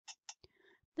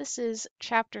This is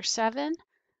Chapter 7,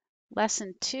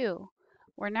 Lesson 2.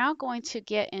 We're now going to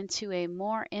get into a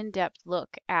more in-depth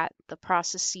look at the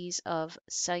processes of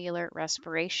cellular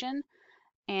respiration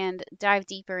and dive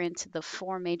deeper into the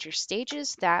four major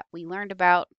stages that we learned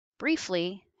about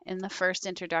briefly in the first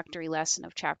introductory lesson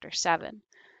of Chapter 7.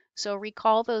 So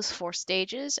recall those four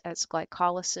stages as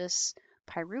glycolysis,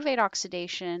 pyruvate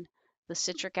oxidation, the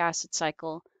citric acid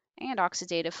cycle, and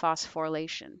oxidative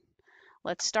phosphorylation.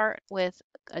 Let's start with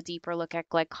a deeper look at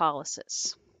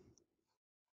glycolysis.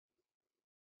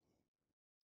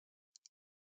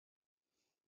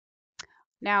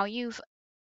 Now you've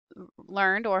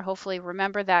learned or hopefully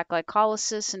remember that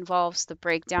glycolysis involves the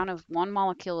breakdown of one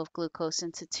molecule of glucose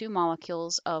into two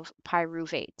molecules of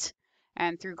pyruvate.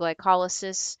 And through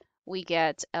glycolysis, we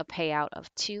get a payout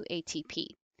of 2 ATP.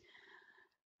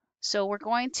 So we're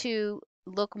going to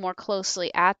look more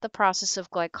closely at the process of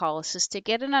glycolysis to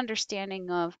get an understanding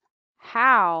of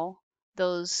how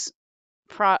those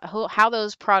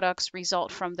products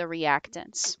result from the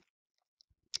reactants.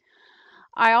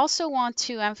 I also want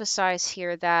to emphasize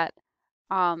here that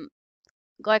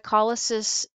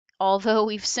glycolysis, although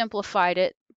we've simplified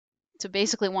it to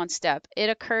basically one step,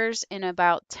 it occurs in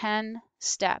about 10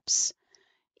 steps.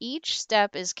 Each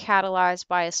step is catalyzed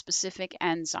by a specific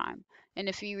enzyme. And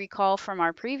if you recall from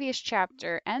our previous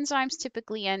chapter, enzymes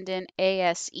typically end in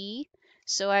ASE.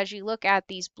 So as you look at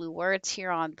these blue words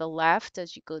here on the left,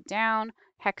 as you go down,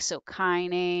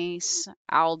 hexokinase,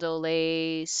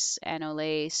 aldolase,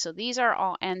 enolase. So these are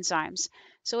all enzymes.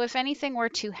 So if anything were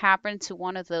to happen to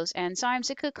one of those enzymes,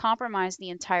 it could compromise the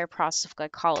entire process of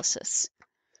glycolysis.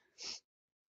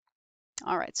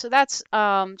 All right, so that's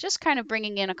just kind of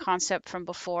bringing in a concept from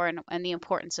before and the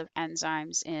importance of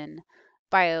enzymes in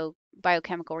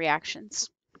biochemical reactions.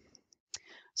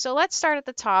 So let's start at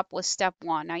the top with step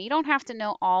 1. Now you don't have to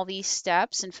know all these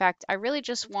steps. In fact, I really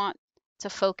just want to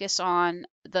focus on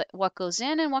what goes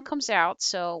in and what comes out.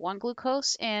 So 1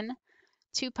 glucose in,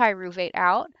 2 pyruvate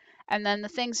out, and then the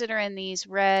things that are in these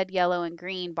red, yellow, and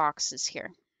green boxes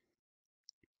here.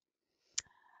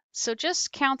 So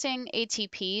just counting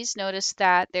ATPs, notice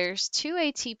that there's 2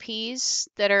 ATPs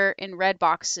that are in red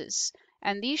boxes.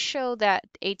 And these show that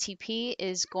ATP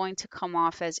is going to come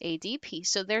off as ADP.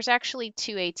 So there's actually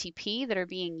 2 ATP that are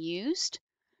being used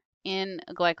in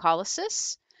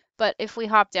glycolysis. But if we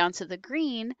hop down to the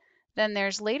green, then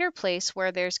there's later place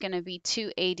where there's going to be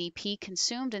 2 ADP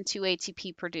consumed and 2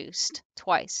 ATP produced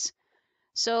twice.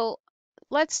 So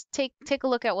let's take a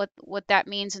look at what that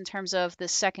means in terms of the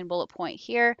second bullet point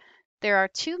here. There are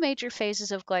 2 major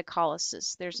phases of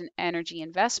glycolysis. There's an energy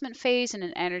investment phase and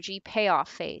an energy payoff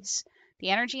phase. The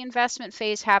energy investment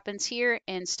phase happens here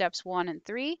in steps 1 and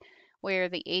 3, where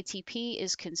the ATP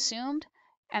is consumed,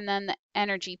 and then the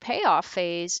energy payoff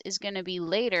phase is going to be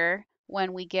later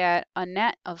when we get a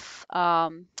net of 2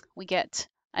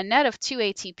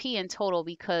 ATP in total,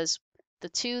 because the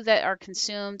 2 that are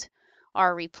consumed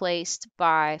are replaced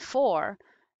by 4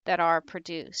 that are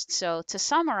produced. So to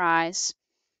summarize,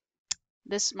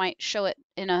 this might show it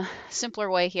in a simpler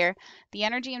way here. The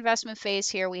energy investment phase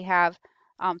here, we have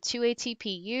 2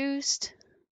 ATP used,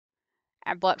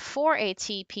 but 4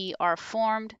 ATP are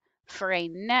formed for a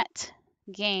net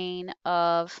gain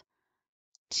of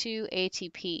 2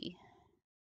 ATP.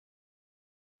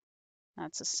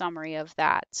 That's a summary of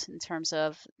that in terms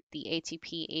of the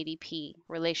ATP-ADP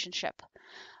relationship.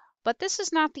 But this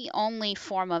is not the only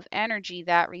form of energy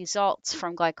that results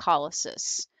from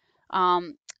glycolysis.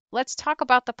 Let's talk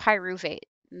about the pyruvate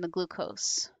and the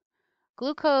glucose.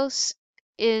 Glucose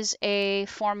is a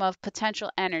form of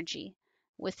potential energy.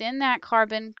 Within that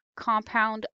carbon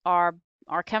compound are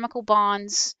chemical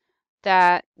bonds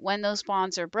that, when those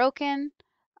bonds are broken,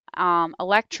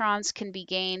 electrons can be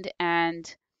gained,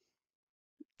 and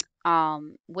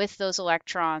with those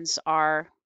electrons are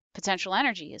potential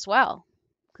energy as well.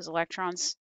 Because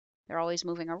electrons, they're always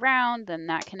moving around, then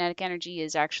that kinetic energy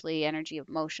is actually energy of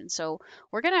motion. So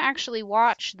we're going to actually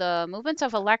watch the movement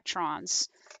of electrons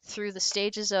through the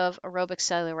stages of aerobic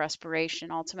cellular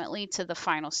respiration, ultimately to the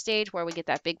final stage where we get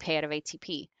that big payout of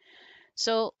ATP.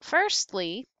 So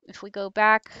firstly, if we go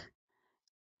back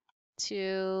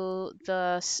to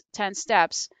the 10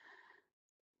 steps,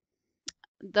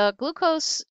 the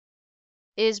glucose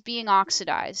is being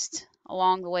oxidized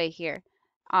along the way here.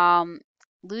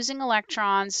 Losing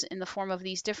electrons in the form of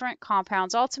these different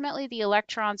compounds. Ultimately, the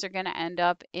electrons are going to end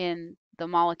up in the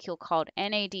molecule called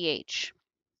NADH.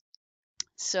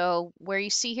 So where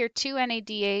you see here 2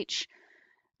 NADH,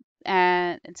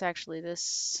 and it's actually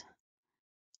this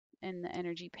in the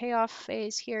energy payoff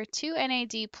phase here, 2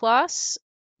 NAD plus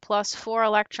 4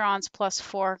 electrons plus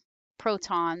 4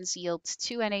 protons yields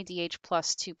 2 NADH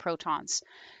plus 2 protons.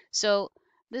 So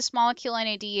this molecule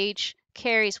NADH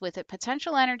carries with it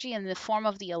potential energy in the form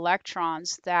of the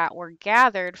electrons that were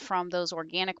gathered from those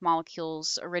organic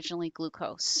molecules, originally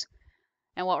glucose.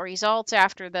 And what results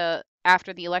after the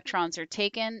electrons are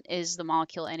taken is the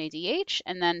molecule NADH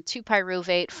and then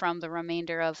 2-pyruvate from the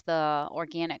remainder of the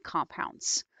organic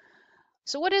compounds.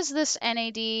 So what is this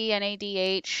NAD,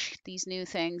 NADH, these new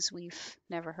things we've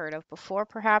never heard of before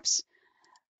perhaps?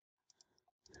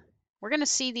 We're going to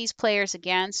see these players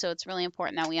again, so it's really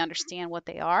important that we understand what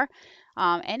they are.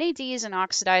 NAD is an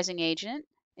oxidizing agent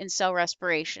in cell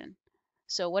respiration.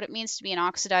 So what it means to be an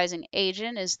oxidizing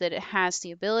agent is that it has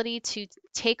the ability to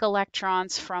take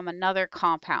electrons from another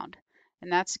compound.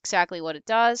 And that's exactly what it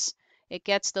does. It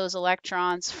gets those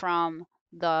electrons from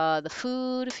the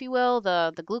food, if you will,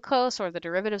 the glucose or the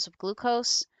derivatives of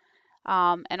glucose.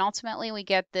 And ultimately we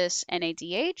get this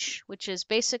NADH, which is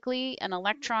basically an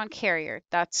electron carrier.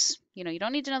 That's, you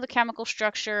don't need to know the chemical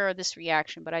structure or this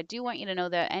reaction, but I do want you to know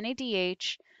that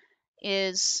NADH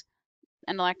is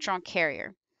an electron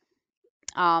carrier.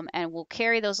 And will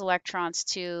carry those electrons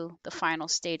to the final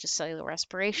stage of cellular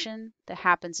respiration that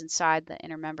happens inside the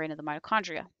inner membrane of the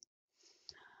mitochondria.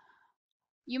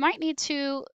 You might need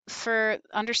to, for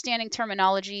understanding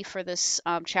terminology for this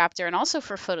chapter and also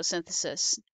for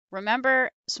photosynthesis,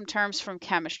 remember some terms from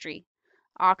chemistry: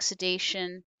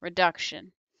 oxidation,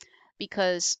 reduction,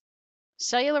 because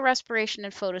cellular respiration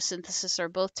and photosynthesis are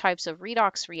both types of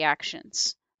redox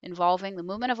reactions involving the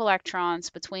movement of electrons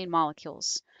between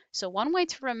molecules. So one way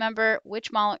to remember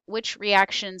which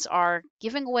reactions are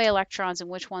giving away electrons and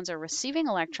which ones are receiving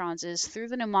electrons is through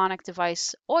the mnemonic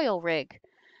device OIL rig.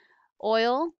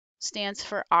 OIL stands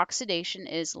for oxidation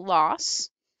is loss,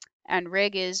 and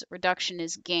rig is reduction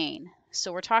is gain.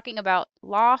 So we're talking about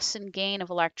loss and gain of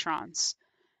electrons.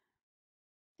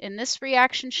 In this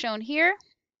reaction shown here,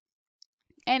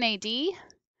 NAD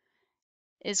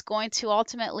is going to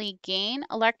ultimately gain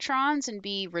electrons and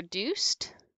be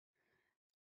reduced.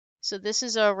 So this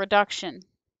is a reduction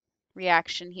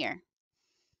reaction here.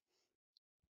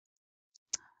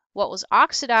 What was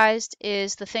oxidized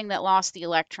is the thing that lost the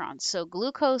electrons. So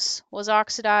glucose was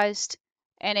oxidized,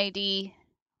 NAD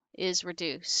is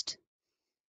reduced.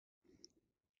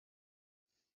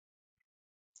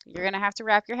 You're going to have to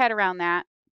wrap your head around that,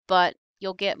 but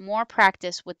you'll get more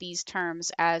practice with these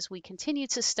terms as we continue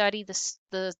to study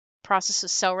the process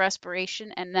of cell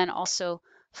respiration and then also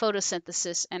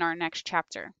photosynthesis in our next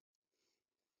chapter.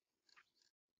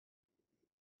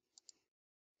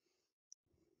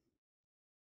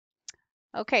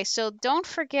 Okay, so don't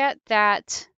forget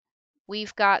that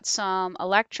we've got some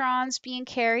electrons being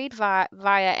carried via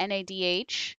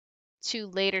NADH to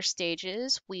later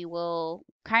stages. We will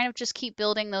kind of just keep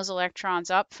building those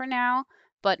electrons up for now,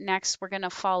 but next we're going to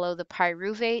follow the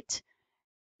pyruvate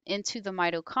into the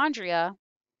mitochondria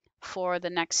for the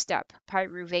next step,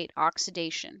 pyruvate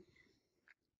oxidation.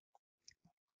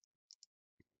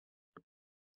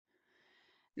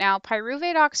 Now,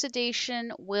 pyruvate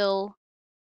oxidation will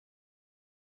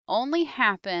only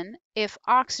happen if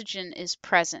oxygen is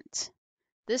present.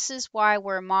 This is why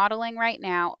we're modeling right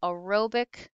now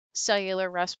aerobic cellular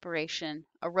respiration.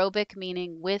 Aerobic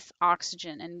meaning with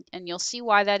oxygen, and you'll see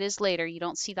why that is later. You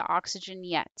don't see the oxygen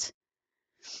yet.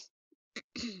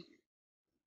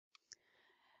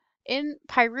 In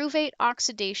pyruvate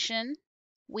oxidation,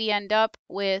 we end up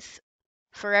with,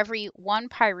 for every one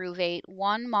pyruvate,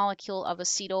 one molecule of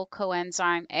acetyl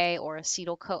coenzyme A or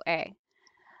acetyl-CoA.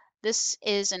 This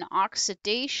is an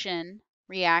oxidation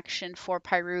reaction for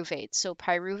pyruvate. So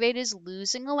pyruvate is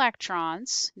losing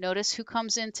electrons. Notice who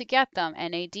comes in to get them,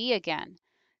 NAD again.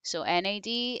 So NAD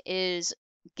is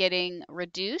getting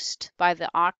reduced by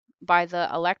the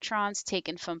electrons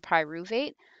taken from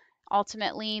pyruvate.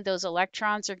 Ultimately, those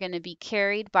electrons are going to be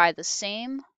carried by the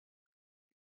same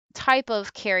type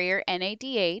of carrier,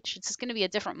 NADH. It's going to be a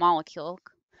different molecule.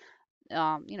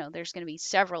 There's going to be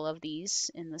several of these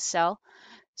in the cell.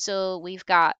 So we've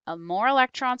got more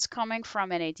electrons coming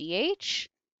from NADH.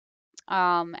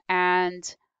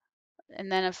 And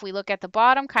then if we look at the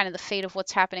bottom, kind of the fate of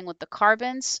what's happening with the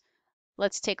carbons,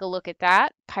 let's take a look at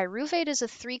that. Pyruvate is a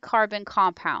 3-carbon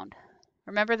compound.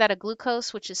 Remember that a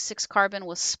glucose, which is 6-carbon,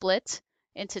 was split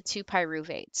into 2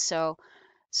 pyruvates.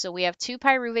 So we have 2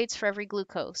 pyruvates for every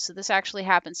glucose. So this actually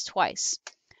happens twice.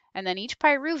 And then each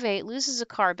pyruvate loses a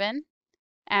carbon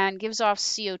and gives off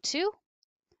CO2.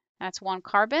 That's 1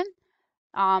 carbon.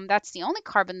 That's the only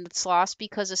carbon that's lost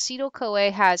because acetyl-CoA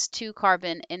has 2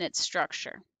 carbon in its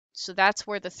structure. So that's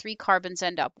where the 3 carbons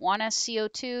end up. 1 as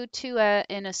CO2, 2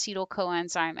 in acetyl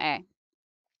coenzyme A.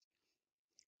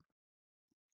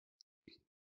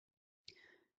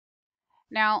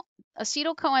 Now,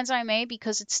 acetyl coenzyme A,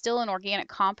 because it's still an organic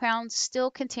compound,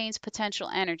 still contains potential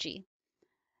energy.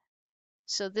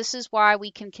 So this is why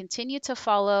we can continue to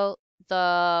follow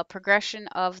the progression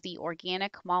of the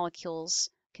organic molecules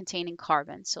containing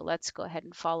carbon. So let's go ahead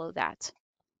and follow that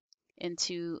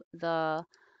into the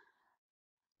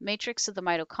matrix of the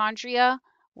mitochondria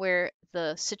where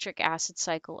the citric acid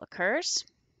cycle occurs.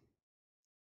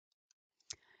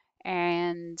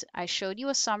 And I showed you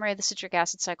a summary of the citric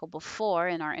acid cycle before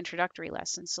in our introductory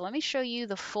lesson. So let me show you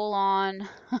the full-on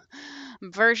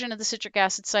version of the citric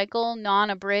acid cycle,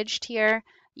 non-abridged here.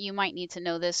 You might need to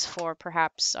know this for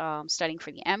perhaps studying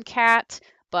for the MCAT,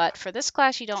 but for this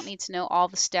class you don't need to know all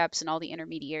the steps and all the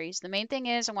intermediaries. The main thing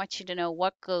is I want you to know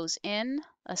what goes in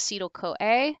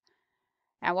acetyl-CoA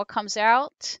and what comes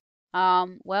out.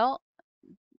 Well,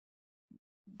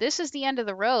 this is the end of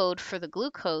the road for the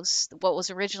glucose, what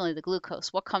was originally the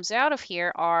glucose. What comes out of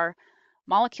here are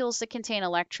molecules that contain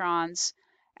electrons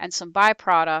and some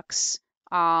byproducts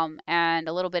and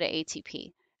a little bit of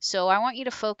ATP. So I want you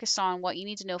to focus on what you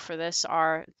need to know for this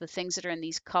are the things that are in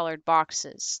these colored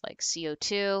boxes like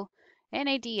CO2,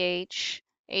 NADH,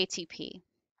 ATP.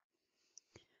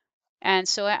 And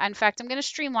so in fact, I'm going to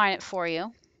streamline it for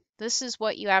you. This is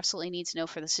what you absolutely need to know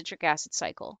for the citric acid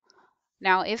cycle.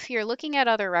 Now, if you're looking at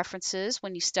other references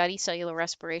when you study cellular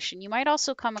respiration, you might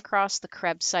also come across the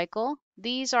Krebs cycle.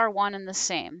 These are one and the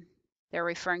same. They're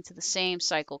referring to the same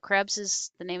cycle. Krebs is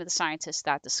the name of the scientist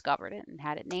that discovered it and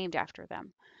had it named after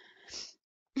them.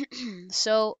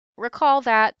 So recall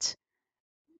that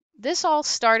this all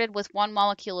started with one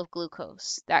molecule of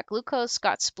glucose. That glucose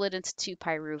got split into two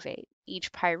pyruvate.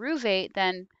 Each pyruvate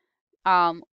then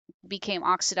became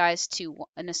oxidized to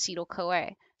an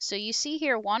acetyl-CoA. So you see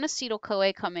here one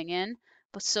acetyl-CoA coming in,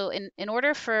 but so in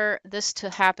order for this to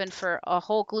happen for a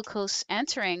whole glucose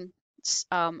entering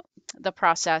the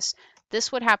process,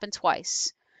 this would happen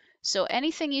twice. So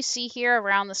anything you see here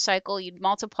around the cycle, you'd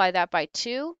multiply that by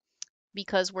 2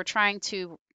 because we're trying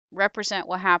to represent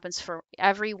what happens for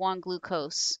every one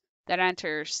glucose that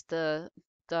enters the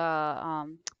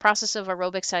process of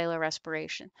aerobic cellular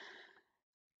respiration.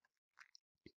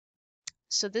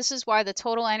 So this is why the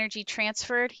total energy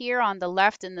transferred here on the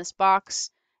left in this box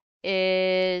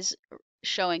is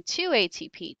showing 2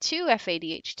 ATP, 2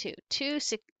 FADH2,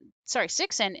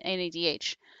 6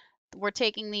 NADH. We're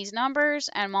taking these numbers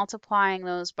and multiplying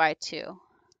those by 2.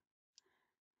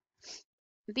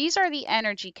 These are the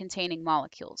energy containing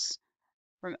molecules.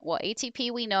 Well,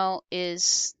 ATP we know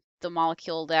is the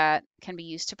molecule that can be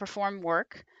used to perform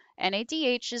work.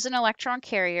 NADH is an electron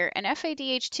carrier, and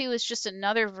FADH2 is just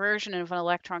another version of an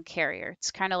electron carrier.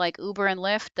 It's kind of like Uber and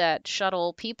Lyft that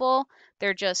shuttle people.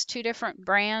 They're just two different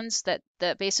brands that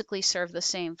basically serve the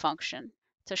same function,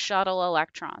 to shuttle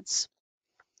electrons.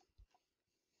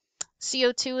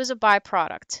 CO2 is a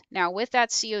byproduct. Now, with that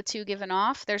CO2 given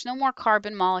off, there's no more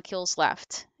carbon molecules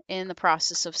left in the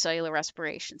process of cellular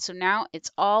respiration. So now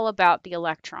it's all about the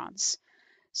electrons.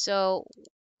 So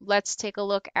let's take a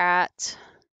look at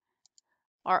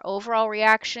our overall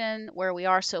reaction, where we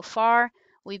are so far.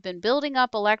 We've been building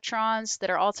up electrons that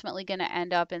are ultimately going to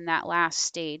end up in that last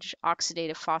stage,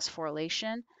 oxidative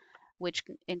phosphorylation, which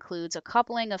includes a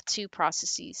coupling of two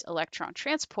processes, electron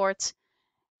transport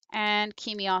and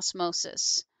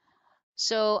chemiosmosis.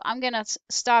 So I'm going to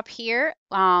stop here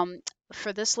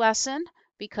for this lesson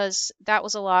because that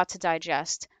was a lot to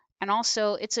digest. And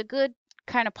also, it's a good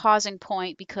kind of pausing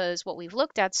point because what we've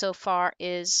looked at so far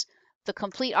is the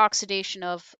complete oxidation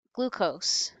of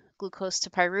glucose to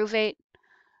pyruvate,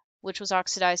 which was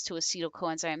oxidized to acetyl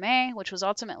coenzyme A, which was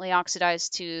ultimately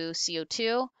oxidized to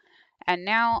CO2. And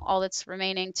now all that's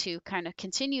remaining to kind of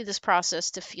continue this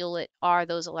process to fuel it are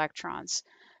those electrons.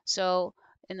 So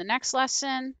in the next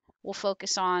lesson, we'll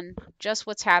focus on just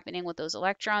what's happening with those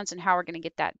electrons and how we're going to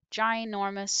get that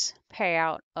ginormous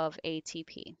payout of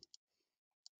ATP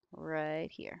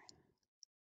right here.